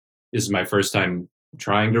This is my first time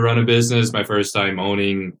trying to run a business, my first time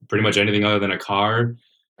owning pretty much anything other than a car.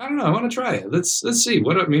 I don't know. I want to try it. Let's see.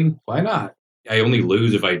 Why not? I only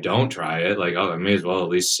lose if I don't try it. Like, oh, I may as well at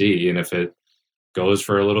least see. And if it goes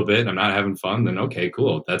for a little bit and I'm not having fun, then okay,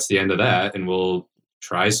 cool. That's the end of that. And we'll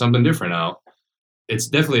try something different out. It's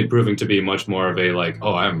definitely proving to be much more of a like,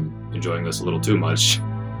 oh, I'm enjoying this a little too much.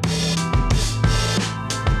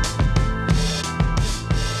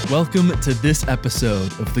 Welcome to this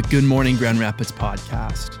episode of the Good Morning Grand Rapids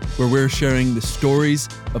podcast, where we're sharing the stories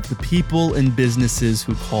of the people and businesses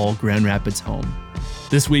who call Grand Rapids home.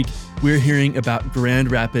 This week, we're hearing about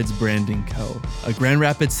Grand Rapids Branding Co., a Grand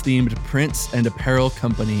Rapids-themed prints and apparel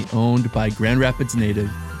company owned by Grand Rapids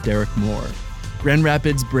native Derek Moore. Grand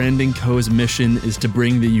Rapids Branding Co.'s mission is to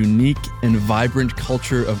bring the unique and vibrant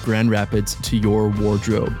culture of Grand Rapids to your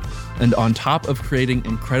wardrobe. And on top of creating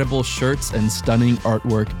incredible shirts and stunning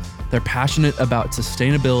artwork, they're passionate about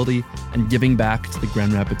sustainability and giving back to the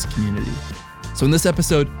Grand Rapids community. So in this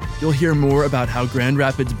episode, you'll hear more about how Grand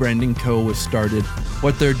Rapids Branding Co. was started,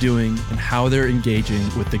 what they're doing, and how they're engaging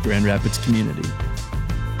with the Grand Rapids community.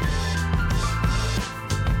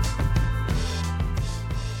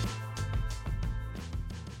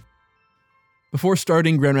 Before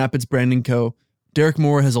starting Grand Rapids Branding Co., Derek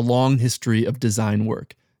Moore has a long history of design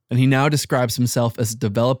work, and he now describes himself as a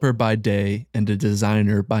developer by day and a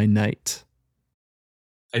designer by night.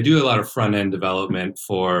 I do a lot of front-end development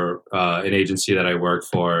for an agency that I work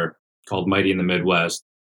for called Mighty in the Midwest.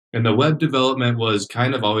 And the web development was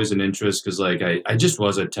kind of always an interest because like I just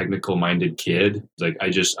was a technical-minded kid. Like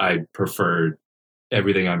I preferred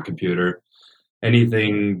everything on computer.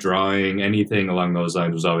 Anything drawing, anything along those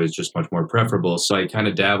lines was always just much more preferable. So I kind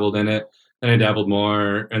of dabbled in it. Then I dabbled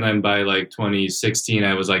more. And then by like 2016,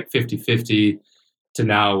 I was like 50-50 to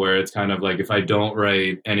now where it's kind of like if I don't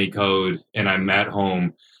write any code and I'm at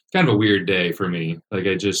home, it's kind of a weird day for me. Like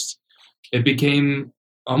it became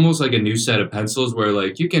almost like a new set of pencils where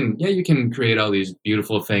like you can create all these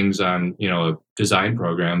beautiful things on, a design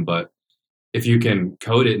program, but if you can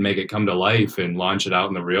code it and make it come to life and launch it out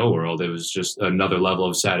in the real world, it was just another level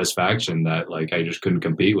of satisfaction that like I just couldn't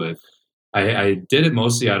compete with. I did it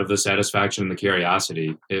mostly out of the satisfaction and the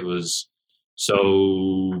curiosity. It was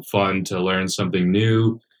so fun to learn something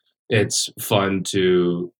new. It's fun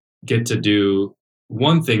to get to do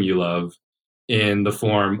one thing you love in the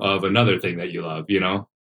form of another thing that you love, You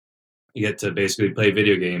get to basically play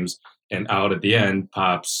video games and out at the end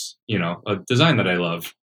pops, a design that I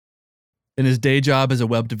love. In his day job as a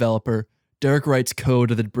web developer, Derek writes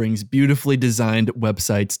code that brings beautifully designed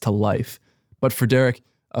websites to life. But for Derek,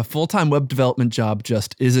 a full-time web development job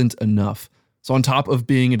just isn't enough. So on top of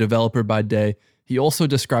being a developer by day, he also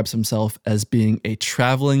describes himself as being a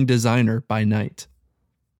traveling designer by night.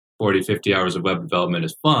 40, 50 hours of web development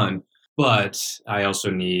is fun, but I also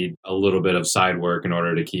need a little bit of side work in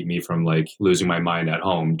order to keep me from like losing my mind at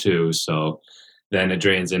home too. So then it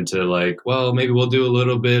drains into like, well, maybe we'll do a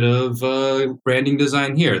little bit of branding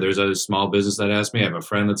design here. There's a small business that asked me. I have a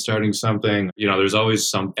friend that's starting something. There's always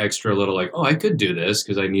some extra little like, oh, I could do this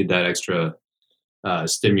because I need that extra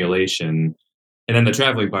stimulation. And then the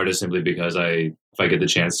traveling part is simply because if I get the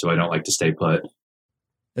chance to, I don't like to stay put.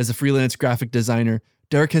 As a freelance graphic designer,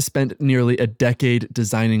 Derek has spent nearly a decade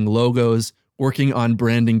designing logos, working on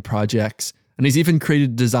branding projects, and he's even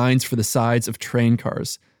created designs for the sides of train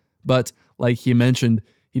cars. But like he mentioned,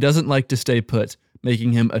 he doesn't like to stay put,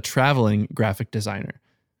 making him a traveling graphic designer.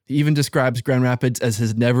 He even describes Grand Rapids as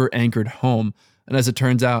his never-anchored home, and as it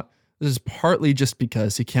turns out, this is partly just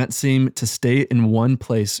because he can't seem to stay in one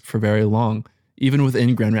place for very long, even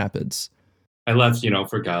within Grand Rapids. I left,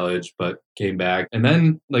 for college, but came back. And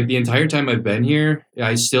then, like, the entire time I've been here,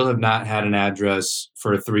 I still have not had an address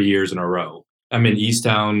for 3 years in a row. I'm in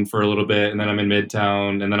Easttown for a little bit, and then I'm in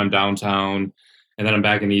Midtown, and then I'm downtown, and then I'm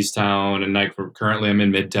back in Easttown, and like currently I'm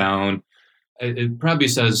in Midtown. It probably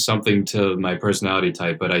says something to my personality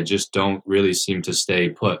type, but I just don't really seem to stay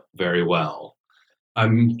put very well.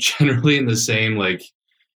 I'm generally in the same, like,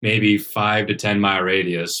 maybe 5 to 10 mile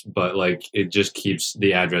radius, but like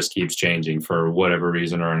the address keeps changing for whatever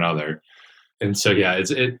reason or another. And so, yeah,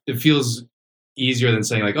 it feels easier than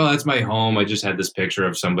saying like, oh, that's my home. I just had this picture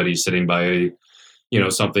of somebody sitting by,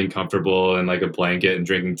 something comfortable and like a blanket and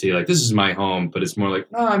drinking tea. Like, this is my home, but it's more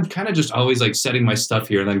like, no, I'm kind of just always like setting my stuff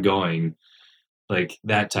here and then going, like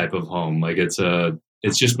that type of home. Like it's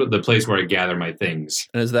just the place where I gather my things.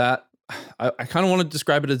 And is that, I kind of want to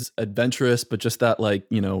describe it as adventurous, but just that like,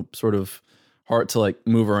 sort of hard to like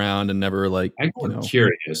move around and never like, I'm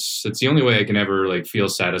curious. It's the only way I can ever like feel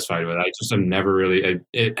satisfied with it. I just am never really,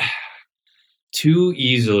 too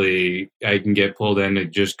easily I can get pulled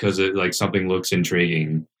in just because it like something looks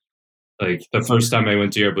intriguing. Like the first time I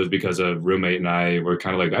went to Europe was because a roommate and I were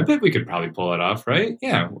kind of like, I bet we could probably pull it off, right?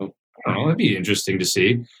 Yeah, well, I don't know, it'd be interesting to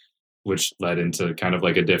see, which led into kind of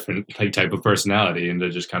like a different like type of personality, into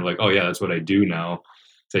just kind of like, oh yeah, that's what I do now.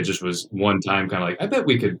 So it just was one time kind of like, I bet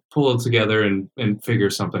we could pull it together and figure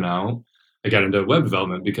something out. I got into web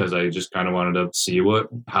development because I just kind of wanted to see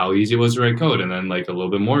how easy it was to write code, and then like a little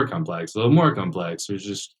bit more complex, a little more complex.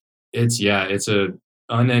 It's a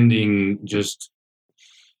unending, just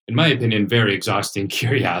in my opinion, very exhausting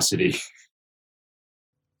curiosity.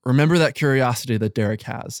 Remember that curiosity that Derek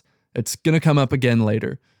has. It's going to come up again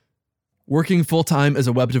later. Working full-time as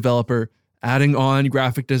a web developer, adding on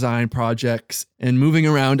graphic design projects, and moving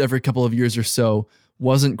around every couple of years or so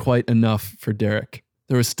wasn't quite enough for Derek.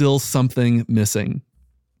 There was still something missing.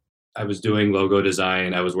 I was doing logo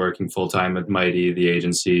design. I was working full time at Mighty, the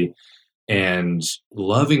agency, and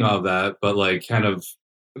loving all that. But like, kind of,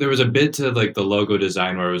 there was a bit to like the logo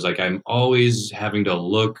design where it was like, I'm always having to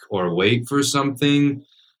look or wait for something.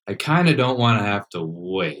 I kind of don't want to have to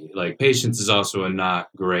wait. Like, patience is also a not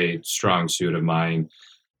great strong suit of mine.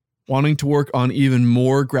 Wanting to work on even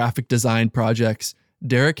more graphic design projects,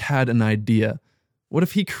 Derek had an idea. What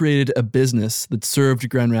if he created a business that served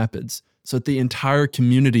Grand Rapids so that the entire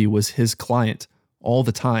community was his client all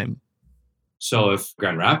the time? So if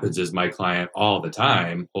Grand Rapids is my client all the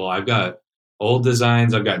time, well, I've got old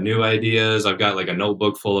designs, I've got new ideas, I've got like a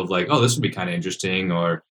notebook full of like, oh, this would be kind of interesting,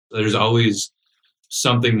 or there's always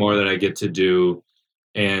something more that I get to do.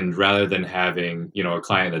 And rather than having, a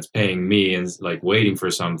client that's paying me and like waiting for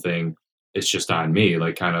something, it's just on me.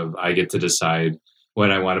 Like, kind of, I get to decide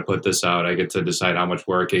when I want to put this out. I get to decide how much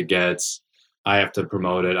work it gets. I have to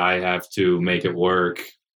promote it. I have to make it work,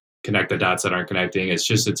 connect the dots that aren't connecting.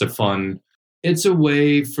 It's a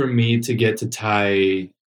way for me to get to tie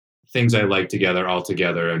things I like together all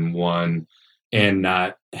together in one, and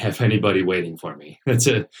not have anybody waiting for me. It's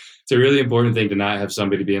a really important thing to not have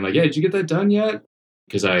somebody being like, yeah, did you get that done yet?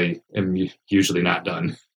 Because I am usually not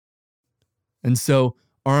done. And so,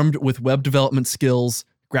 armed with web development skills,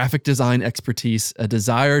 graphic design expertise, a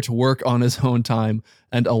desire to work on his own time,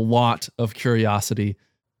 and a lot of curiosity,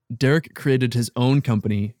 Derek created his own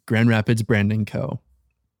company, Grand Rapids Branding Co.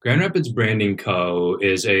 Grand Rapids Branding Co.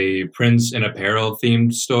 is a prints and apparel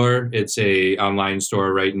themed store. It's a online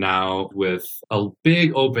store right now with a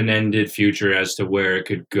big open-ended future as to where it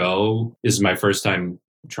could go. This is my first time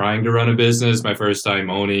trying to run a business, my first time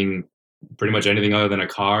owning pretty much anything other than a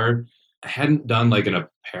car. I hadn't done like an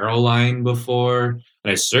apparel line before,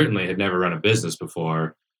 and I certainly had never run a business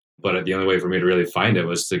before. But the only way for me to really find it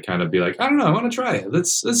was to kind of be like, I don't know, I want to try it.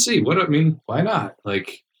 Let's see. Why not?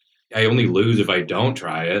 Like, I only lose if I don't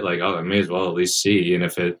try it. Like, oh, I may as well at least see. And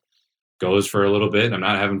if it goes for a little bit and I'm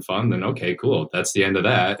not having fun, then okay, cool. That's the end of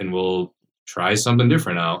that. And we'll try something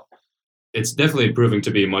different out. It's definitely proving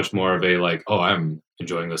to be much more of a like, oh, I'm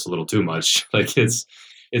enjoying this a little too much. Like, it's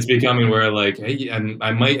becoming where like, hey,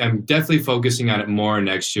 I'm definitely focusing on it more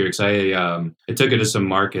next year, because I took it to some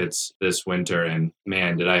markets this winter, and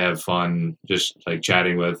man, did I have fun just like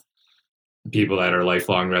chatting with people that are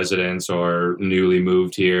lifelong residents or newly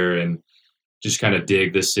moved here, and just kind of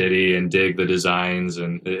dig the city and dig the designs.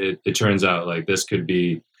 And it turns out like this could have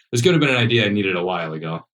been an idea I needed a while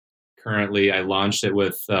ago. Currently, I launched it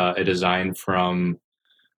with a design from,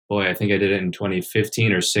 I think I did it in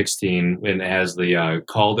 2015 or 16, and it has the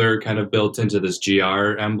Calder kind of built into this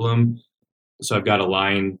GR emblem. So I've got a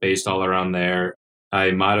line based all around there.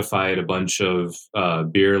 I modified a bunch of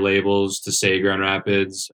beer labels to say Grand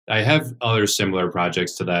Rapids. I have other similar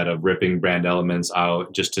projects to that of ripping brand elements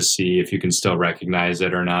out just to see if you can still recognize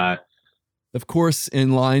it or not. Of course,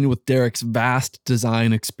 in line with Derek's vast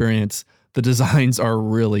design experience, the designs are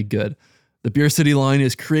really good. The Beer City line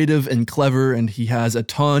is creative and clever, and he has a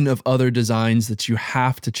ton of other designs that you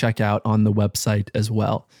have to check out on the website as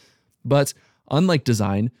well. But unlike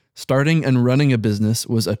design, starting and running a business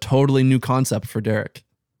was a totally new concept for Derek.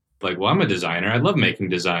 Like, well, I'm a designer. I love making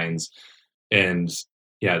designs. And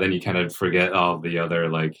yeah, then you kind of forget all the other,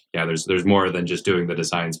 like, yeah, there's more than just doing the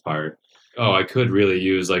designs part. Oh, I could really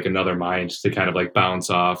use like another mind to kind of like bounce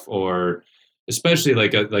off, or especially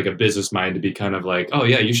like a business mind to be kind of like, oh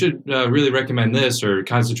yeah, you should really recommend this or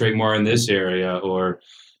concentrate more in this area or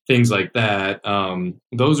things like that.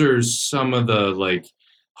 Those are some of the like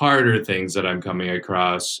harder things that I'm coming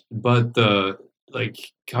across, but the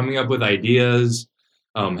like coming up with ideas,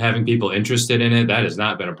 having people interested in it, that has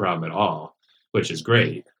not been a problem at all, which is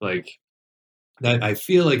great. Like, that I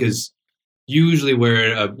feel like is usually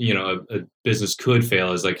where a business could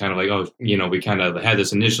fail is like kind of like, oh, we kind of had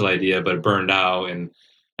this initial idea but it burned out and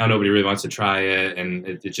now nobody really wants to try it, and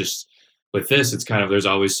it just with this it's kind of there's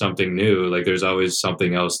always something new, like there's always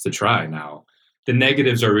something else to try now. The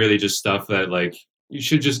negatives are really just stuff that like you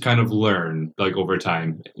should just kind of learn like over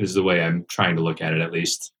time is the way I'm trying to look at it, at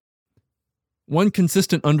least. One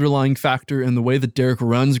consistent underlying factor in the way that Derek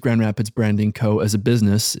runs Grand Rapids Branding Co. as a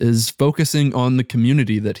business is focusing on the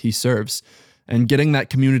community that he serves and getting that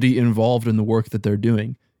community involved in the work that they're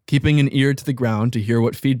doing, keeping an ear to the ground to hear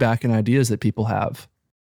what feedback and ideas that people have.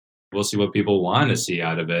 We'll see what people want to see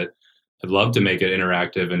out of it. I'd love to make it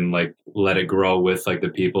interactive and like let it grow with like the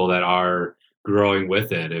people that are growing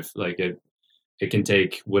with it. If like it can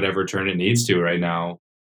take whatever turn it needs to right now.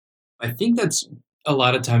 I think that's a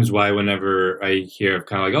lot of times why whenever I hear of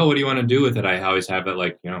kind of like, oh, what do you want to do with it? I always have it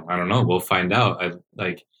like, I don't know, we'll find out. I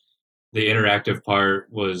like the interactive part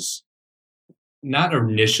was not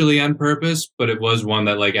initially on purpose, but it was one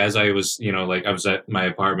that like as I was, like I was at my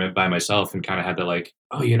apartment by myself and kind of had to like,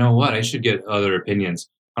 oh, you know what? I should get other opinions.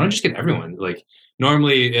 I don't just get everyone. Like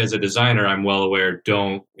normally as a designer, I'm well aware,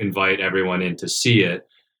 don't invite everyone in to see it.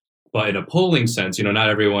 But in a polling sense, not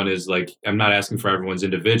everyone is like, I'm not asking for everyone's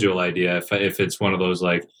individual idea. If it's one of those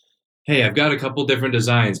like, hey, I've got a couple different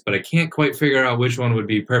designs, but I can't quite figure out which one would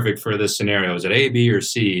be perfect for this scenario. Is it A, B, or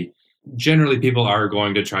C? Generally, people are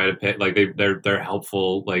going to try to pick, like they're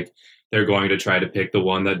helpful. Like they're going to try to pick the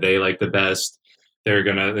one that they like the best. They're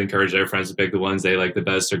going to encourage their friends to pick the ones they like the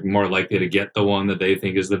best. They're more likely to get the one that they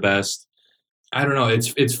think is the best. I don't know.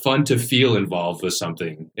 It's fun to feel involved with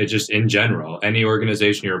something. It just in general, any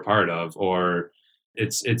organization you're a part of, or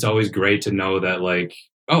it's always great to know that like,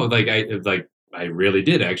 oh, I really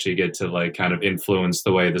did actually get to like kind of influence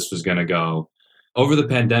the way this was going to go. Over the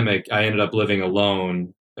pandemic, I ended up living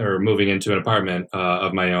alone or moving into an apartment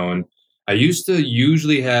of my own. I used to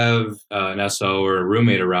usually have an SO or a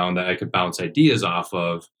roommate around that I could bounce ideas off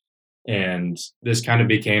of. And this kind of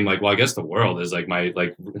became like, well, I guess the world is like my,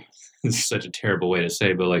 like, this is such a terrible way to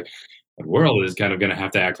say, but like the world is kind of going to have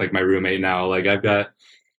to act like my roommate now. Like I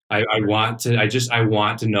want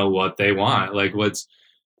to know what they want. Like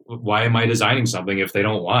why am I designing something if they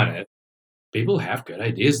don't want it? People have good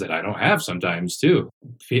ideas that I don't have sometimes too.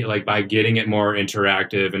 Like by getting it more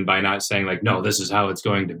interactive and by not saying like, no, this is how it's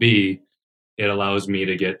going to be, it allows me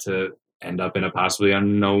to get to end up in a possibly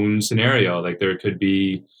unknown scenario. Like there could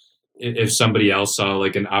be, if somebody else saw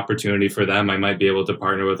like an opportunity for them, I might be able to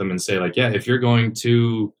partner with them and say like, yeah, if you're going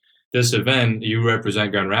to this event, you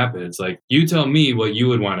represent Grand Rapids, like you tell me what you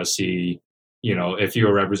would want to see, if you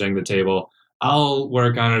were representing the table, I'll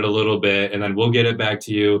work on it a little bit and then we'll get it back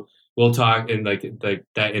to you. We'll talk, and like that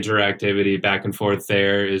interactivity back and forth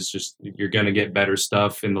there is just, you're going to get better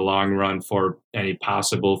stuff in the long run for any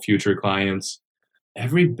possible future clients.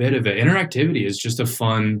 Every bit of it. Interactivity is just a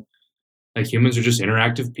fun, like humans are just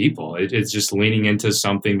interactive people. It's just leaning into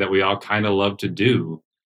something that we all kind of love to do.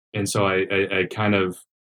 And so I kind of,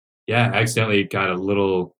 accidentally got a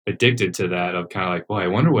little addicted to that of kind of like, boy, I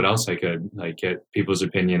wonder what else I could like get people's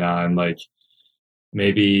opinion on. Like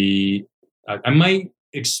maybe I might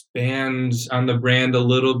expand on the brand a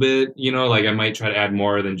little bit, like I might try to add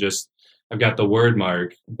more than just, I've got the word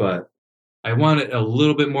mark, but I want it a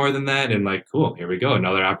little bit more than that. And like, cool, here we go.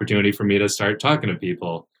 Another opportunity for me to start talking to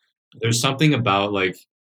people. There's something about like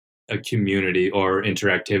a community or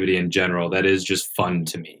interactivity in general that is just fun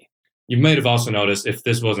to me. You might have also noticed if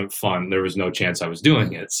this wasn't fun, there was no chance I was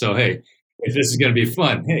doing it. So, hey, if this is going to be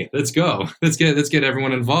fun, hey, let's go. Let's get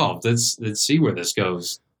everyone involved. Let's see where this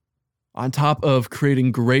goes. On top of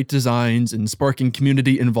creating great designs and sparking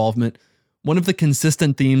community involvement, one of the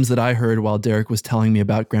consistent themes that I heard while Derek was telling me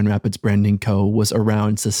about Grand Rapids Branding Co. was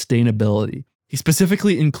around sustainability. He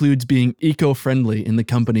specifically includes being eco-friendly in the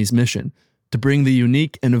company's mission to bring the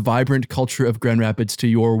unique and vibrant culture of Grand Rapids to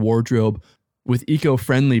your wardrobe with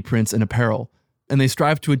eco-friendly prints and apparel. And they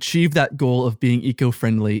strive to achieve that goal of being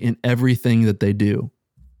eco-friendly in everything that they do.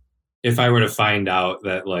 If I were to find out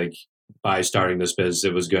that like by starting this business,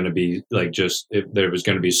 it was going to be like just, if there was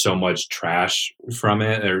going to be so much trash from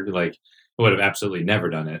it, or like I would have absolutely never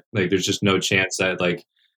done it. Like there's just no chance that like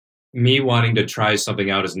me wanting to try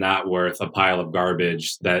something out is not worth a pile of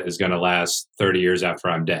garbage that is going to last 30 years after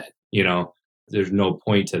I'm dead. There's no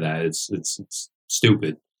point to that. It's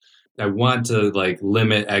stupid. I want to like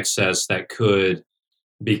limit excess that could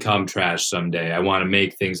become trash someday. I want to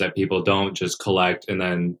make things that people don't just collect and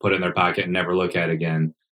then put in their pocket and never look at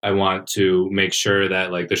again. I want to make sure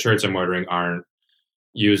that like the shirts I'm ordering aren't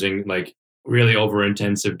using like really over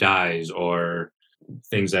intensive dyes or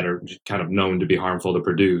things that are kind of known to be harmful to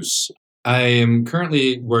produce. I am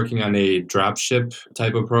currently working on a dropship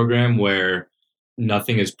type of program where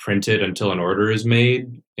nothing is printed until an order is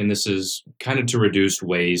made. And this is kind of to reduce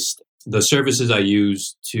waste. The services I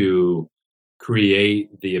use to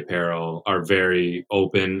create the apparel are very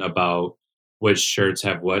open about which shirts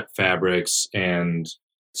have what fabrics, and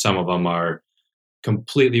some of them are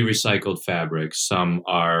completely recycled fabrics, some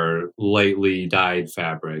are lightly dyed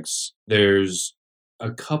fabrics. There's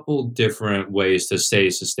a couple different ways to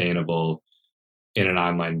stay sustainable in an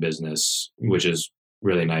online business, which is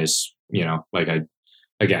really nice. Like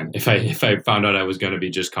if I found out I was going to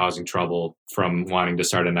be just causing trouble from wanting to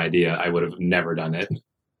start an idea, I would have never done it.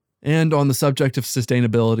 And on the subject of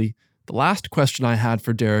sustainability, the last question I had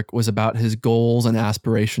for Derek was about his goals and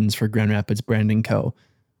aspirations for Grand Rapids Branding Co.,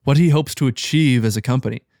 what he hopes to achieve as a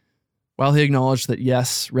company. While he acknowledged that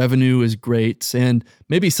yes, revenue is great, and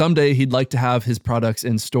maybe someday he'd like to have his products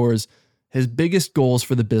in stores, his biggest goals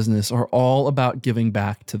for the business are all about giving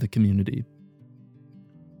back to the community.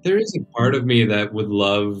 There is a part of me that would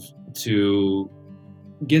love to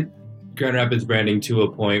get Grand Rapids Branding to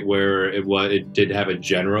a point where it did have a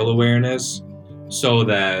general awareness, so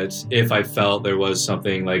that if I felt there was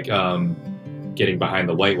something like getting behind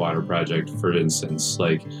the Whitewater Project, for instance,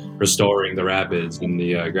 like restoring the rapids in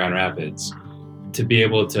the Grand Rapids, to be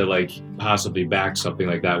able to like possibly back something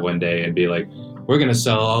like that one day and be like, we're going to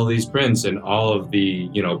sell all these prints and all of the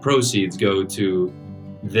proceeds go to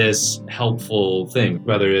this helpful thing,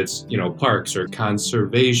 whether it's parks or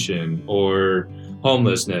conservation or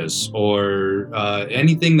homelessness or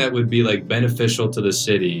anything that would be like beneficial to the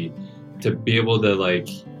city, to be able to like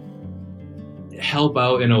help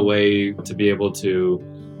out in a way, to be able to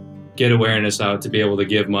get awareness out, to be able to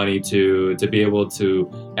give money to be able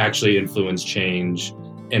to actually influence change.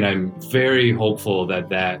 And I'm very hopeful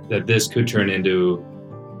that this could turn into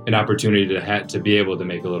an opportunity to be able to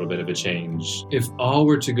make a little bit of a change. If all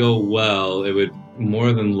were to go well, it would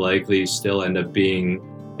more than likely still end up being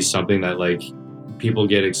something that like people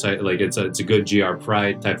get excited, like it's a good GR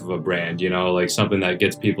Pride type of a brand, like something that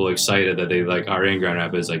gets people excited that they like are in Grand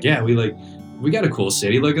Rapids. Like, yeah, we got a cool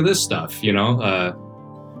city. Look at this stuff, For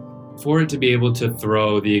it to be able to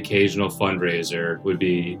throw the occasional fundraiser would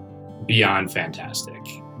be beyond fantastic.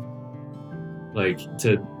 Like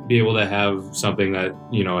to be able to have something that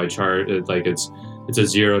I charge, like it's a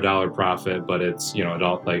 $0 profit, but it's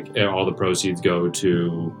all the proceeds go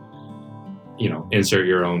to insert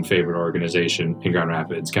your own favorite organization in Grand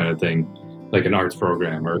Rapids kind of thing, like an arts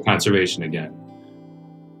program or conservation again.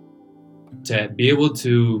 To be able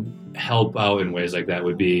to help out in ways like that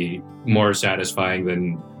would be more satisfying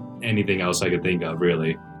than anything else I could think of,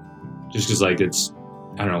 really. Just because I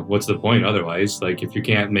don't know, what's the point otherwise? Like if you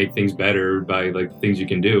can't make things better by like things you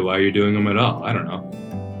can do, why are you doing them at all? I don't know.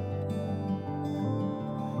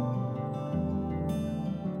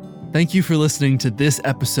 Thank you for listening to this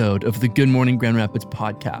episode of the Good Morning Grand Rapids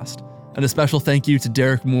podcast. And a special thank you to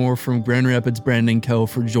Derek Moore from Grand Rapids Branding Co.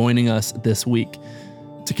 for joining us this week.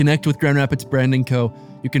 To connect with Grand Rapids Branding Co.,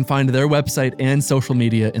 you can find their website and social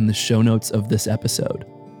media in the show notes of this episode.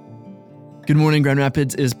 Good Morning Grand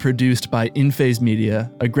Rapids is produced by InPhase Media,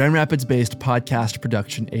 a Grand Rapids-based podcast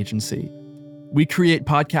production agency. We create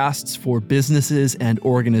podcasts for businesses and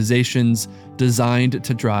organizations designed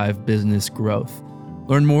to drive business growth.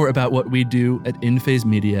 Learn more about what we do at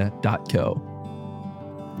inphasemedia.co.